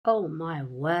Oh my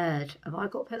word, have I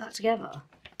got to put that together?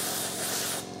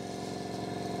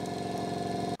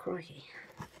 Crikey.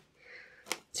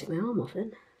 Took my arm off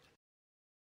then.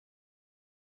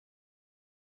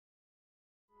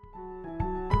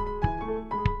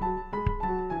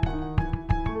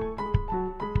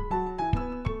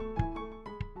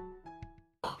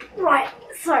 Right,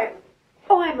 so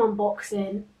I'm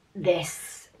unboxing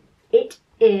this. It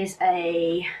is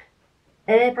a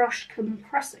Airbrush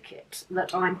compressor kit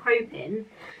that I'm hoping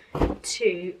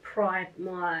to prime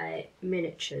my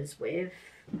miniatures with.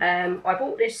 I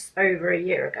bought this over a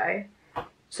year ago,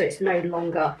 so it's no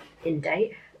longer in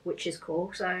date, which is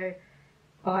cool, so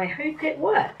I hope it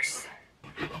works.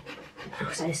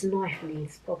 So this knife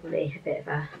needs probably a bit of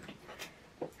a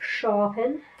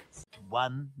sharpen.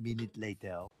 1 minute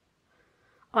later.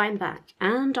 I'm back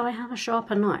and I have a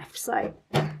sharper knife, so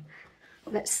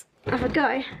let's have a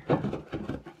go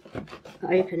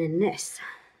at opening this.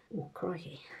 Oh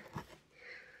crikey,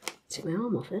 took my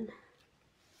arm off then.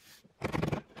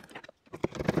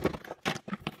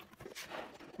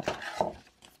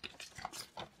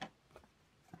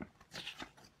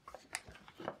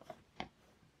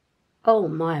 Oh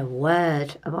my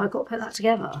word, have I got to put that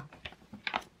together?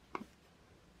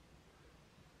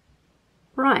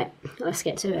 Right, let's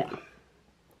get to it.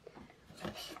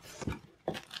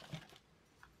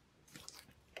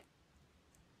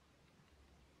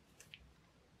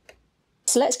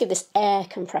 So let's give this air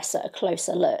compressor a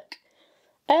closer look.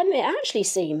 It actually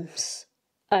seems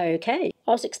okay.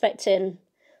 I was expecting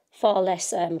far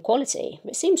less quality,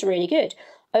 but it seems really good.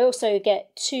 I also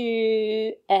get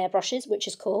 2 airbrushes, which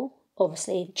is cool.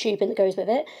 Obviously, the tubing that goes with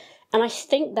it. And I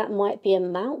think that might be a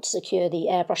mount to secure the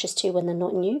airbrushes too when they're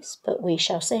not in use, but we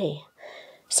shall see.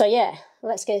 So yeah,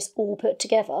 let's get this all put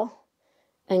together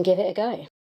and give it a go.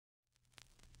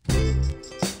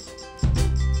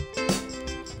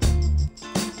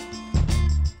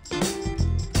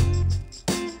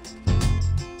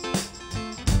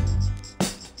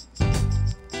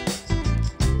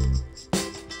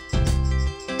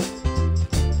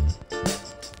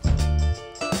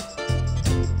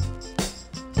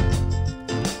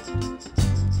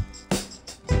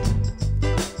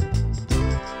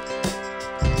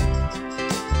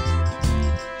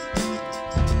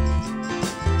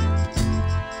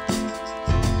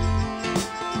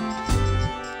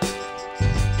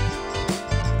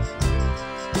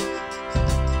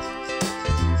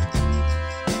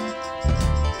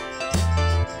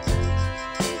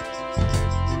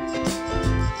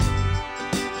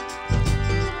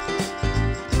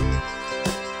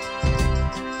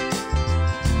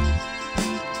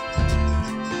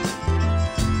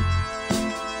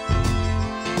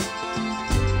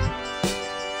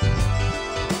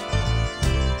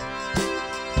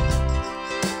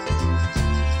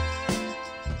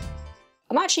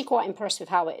 I'm actually quite impressed with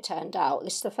how it turned out.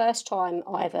 This is the first time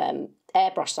I've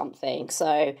airbrushed something,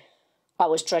 so I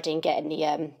was dreading getting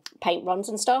the paint runs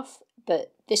and stuff,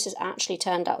 but this has actually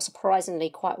turned out surprisingly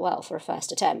quite well for a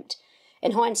first attempt.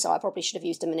 In hindsight, I probably should have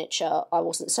used a miniature. I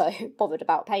wasn't so bothered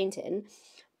about painting,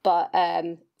 but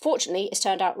fortunately it's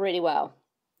turned out really well.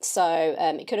 So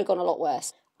it could have gone a lot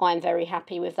worse. I'm very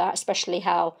happy with that, especially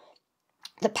how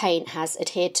the paint has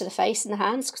adhered to the face and the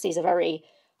hands, because these are very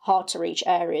hard to reach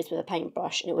areas with a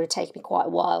paintbrush, and it would have taken me quite a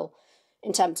while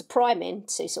in terms of priming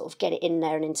to sort of get it in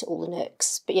there and into all the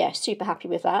nooks. But yeah, super happy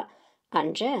with that.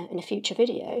 And yeah, in a future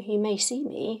video, you may see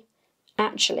me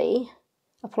actually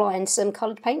applying some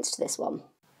coloured paints to this one.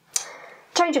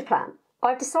 Change of plan.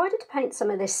 I've decided to paint some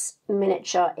of this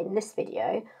miniature in this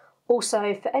video.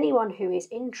 Also, for anyone who is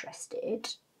interested,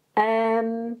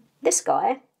 this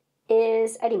guy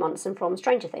is Eddie Munson from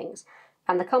Stranger Things.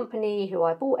 And the company who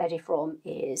I bought Eddie from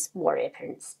is Warrior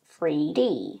Prints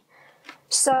 3D.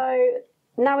 So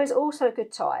now is also a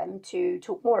good time to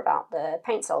talk more about the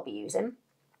paints I'll be using.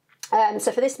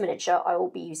 So for this miniature, I will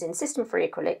be using System Free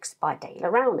Acrylics by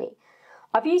Rowney.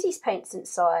 I've used these paints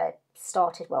since I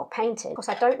started, painting. Because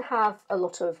I don't have a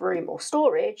lot of room or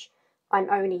storage, I'm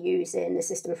only using the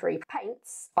System Free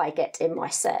paints I get in my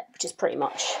set, which is pretty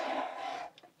much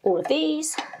all of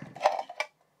these.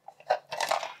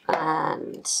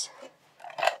 And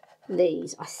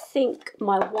these, I think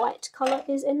my white colour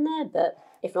is in there, but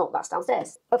if not, that's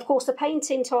downstairs. Of course, the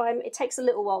painting time, it takes a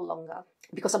little while longer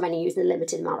because I'm only using a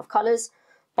limited amount of colours,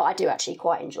 but I do actually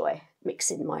quite enjoy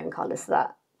mixing my own colours, so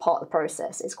that part of the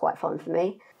process is quite fun for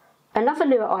me. Another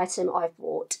newer item I've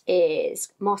bought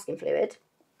is masking fluid.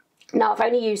 Now, I've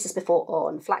only used this before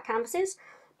on flat canvases,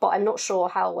 but I'm not sure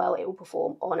how well it will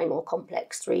perform on a more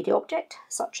complex 3D object,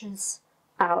 such as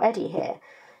our Eddie here.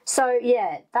 So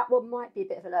yeah, that one might be a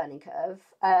bit of a learning curve.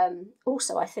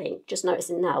 Also, I think, just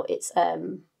noticing now, it's a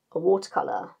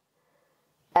watercolour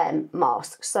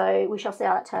mask. So we shall see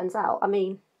how that turns out. I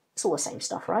mean, it's all the same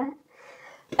stuff, right?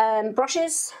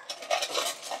 Brushes,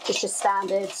 it's just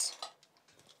standard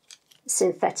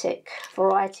synthetic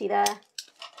variety there.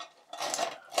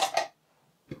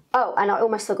 Oh, and I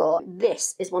almost forgot,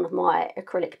 this is one of my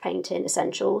acrylic painting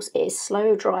essentials. It is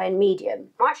slow dry and medium.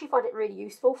 I actually find it really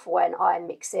useful for when I'm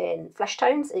mixing flesh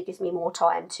tones. It gives me more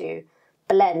time to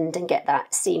blend and get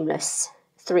that seamless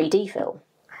 3D feel.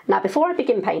 Now, before I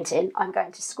begin painting, I'm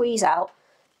going to squeeze out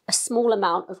a small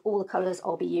amount of all the colours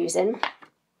I'll be using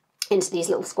into these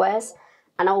little squares,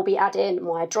 and I'll be adding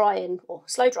my drying or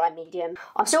slow dry medium.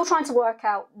 I'm still trying to work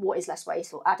out what is less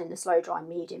wasteful, adding the slow dry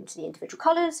medium to the individual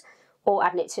colours or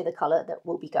adding it to the colour that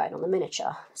will be going on the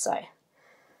miniature. So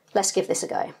let's give this a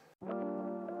go.